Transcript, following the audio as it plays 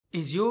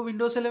Is your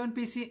Windows 11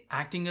 PC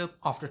acting up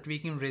after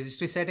tweaking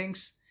registry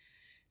settings?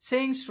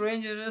 Saying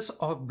strange errors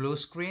or blue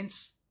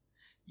screens?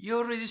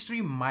 Your registry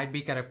might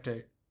be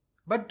corrupted.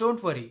 But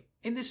don't worry,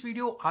 in this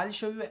video I'll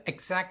show you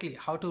exactly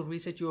how to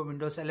reset your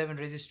Windows 11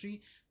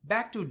 registry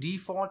back to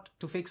default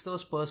to fix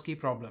those passkey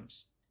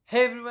problems.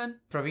 Hey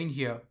everyone, Praveen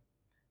here.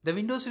 The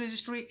Windows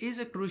registry is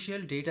a crucial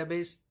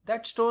database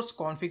that stores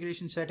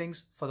configuration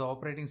settings for the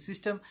operating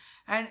system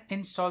and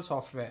install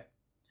software.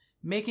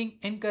 Making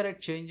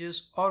incorrect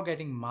changes or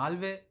getting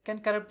malware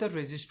can corrupt the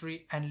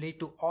registry and lead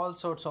to all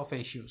sorts of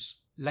issues.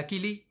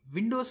 Luckily,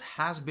 Windows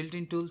has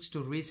built-in tools to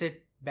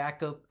reset,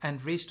 backup,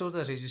 and restore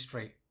the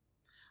registry.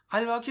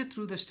 I'll walk you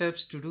through the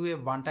steps to do a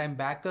one-time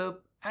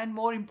backup and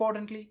more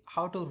importantly,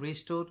 how to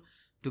restore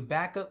to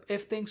backup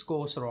if things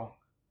goes wrong.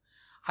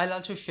 I'll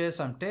also share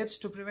some tips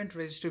to prevent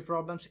registry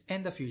problems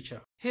in the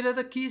future. Here are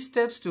the key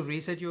steps to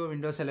reset your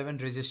Windows 11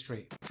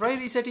 registry. Try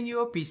resetting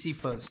your PC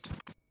first.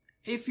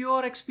 If you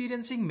are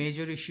experiencing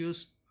major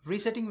issues,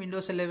 resetting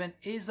Windows 11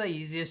 is the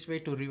easiest way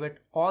to revert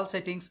all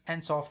settings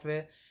and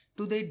software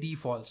to their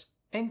defaults,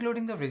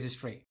 including the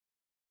registry.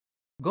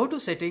 Go to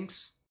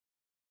Settings,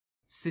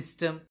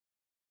 System,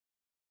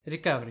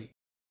 Recovery.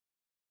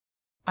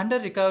 Under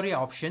Recovery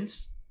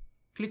Options,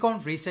 click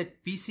on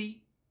Reset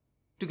PC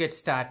to get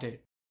started.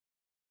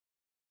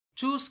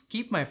 Choose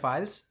Keep My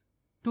Files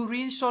to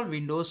reinstall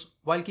Windows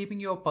while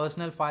keeping your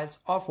personal files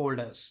or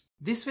folders.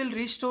 This will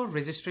restore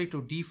registry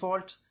to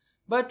default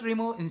but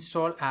remove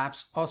installed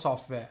apps or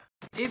software.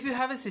 If you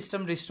have a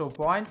system restore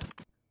point,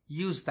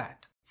 use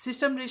that.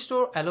 System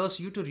restore allows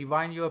you to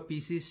rewind your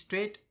PC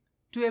straight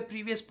to a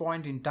previous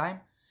point in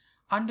time,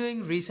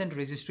 undoing recent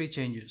registry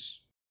changes.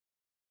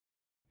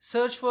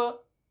 Search for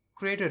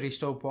Create a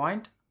Restore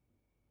Point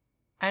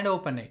and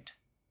open it.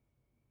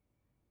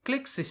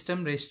 Click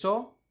System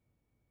Restore.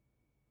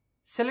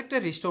 Select a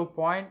restore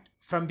point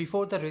from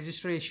before the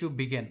registry issue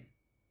began.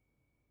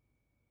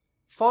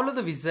 Follow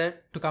the wizard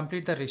to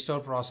complete the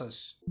restore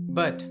process.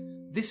 But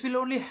this will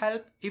only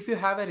help if you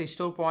have a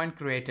restore point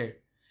created.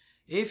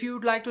 If you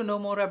would like to know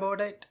more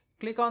about it,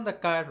 click on the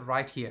card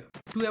right here.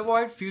 To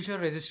avoid future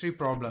registry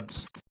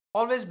problems,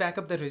 always back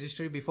up the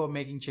registry before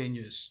making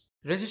changes.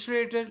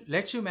 Registry Editor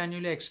lets you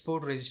manually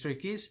export registry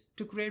keys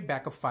to create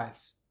backup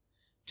files.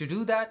 To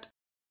do that,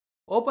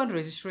 open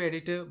Registry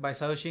Editor by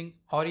searching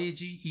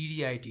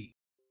regedit.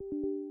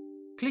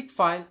 Click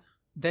File,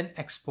 then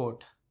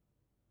Export.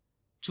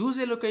 Choose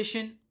a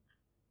location,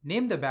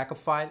 name the backup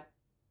file,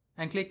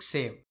 and click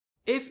Save.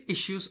 If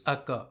issues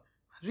occur,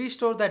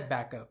 restore that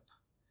backup.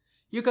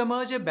 You can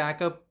merge a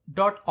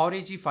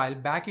backup.reg file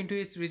back into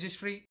its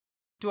registry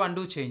to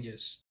undo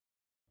changes.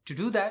 To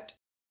do that,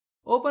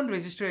 open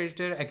Registry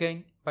Editor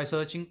again by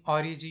searching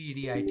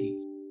regedit.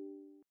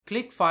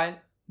 Click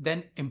File,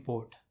 then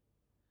Import.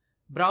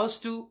 Browse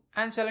to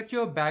and select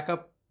your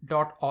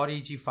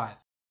backup.reg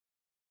file.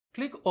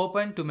 Click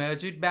Open to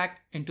merge it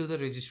back into the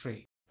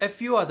registry. A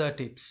few other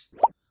tips.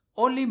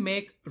 Only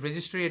make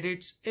registry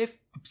edits if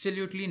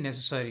absolutely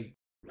necessary.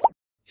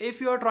 If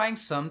you are trying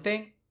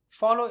something,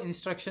 follow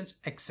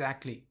instructions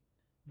exactly.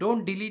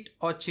 Don't delete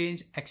or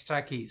change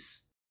extra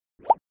keys.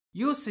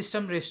 Use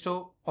System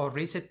Restore or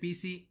Reset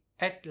PC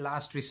at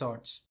last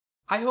resorts.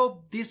 I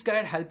hope this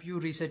guide helped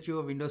you reset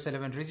your Windows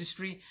 11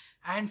 registry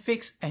and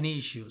fix any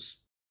issues.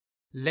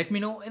 Let me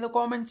know in the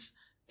comments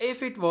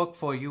if it worked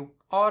for you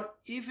or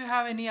if you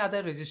have any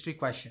other registry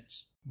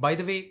questions. By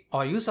the way,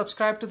 are you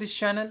subscribed to this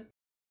channel?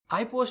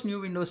 I post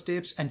new Windows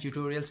tips and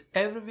tutorials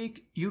every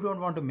week you don't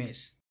want to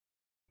miss.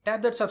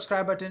 Tap that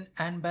subscribe button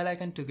and bell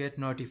icon to get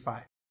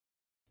notified.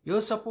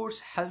 Your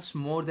support helps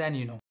more than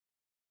you know.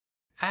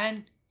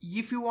 And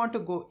if you want to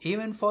go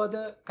even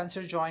further,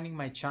 consider joining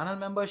my channel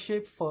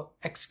membership for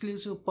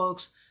exclusive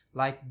perks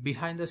like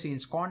behind the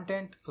scenes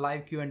content,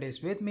 live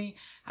Q&As with me,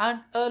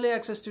 and early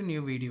access to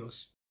new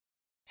videos.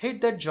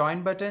 Hit that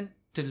join button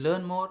to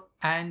learn more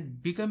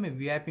and become a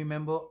VIP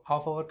member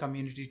of our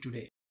community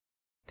today.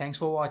 Thanks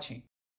for watching.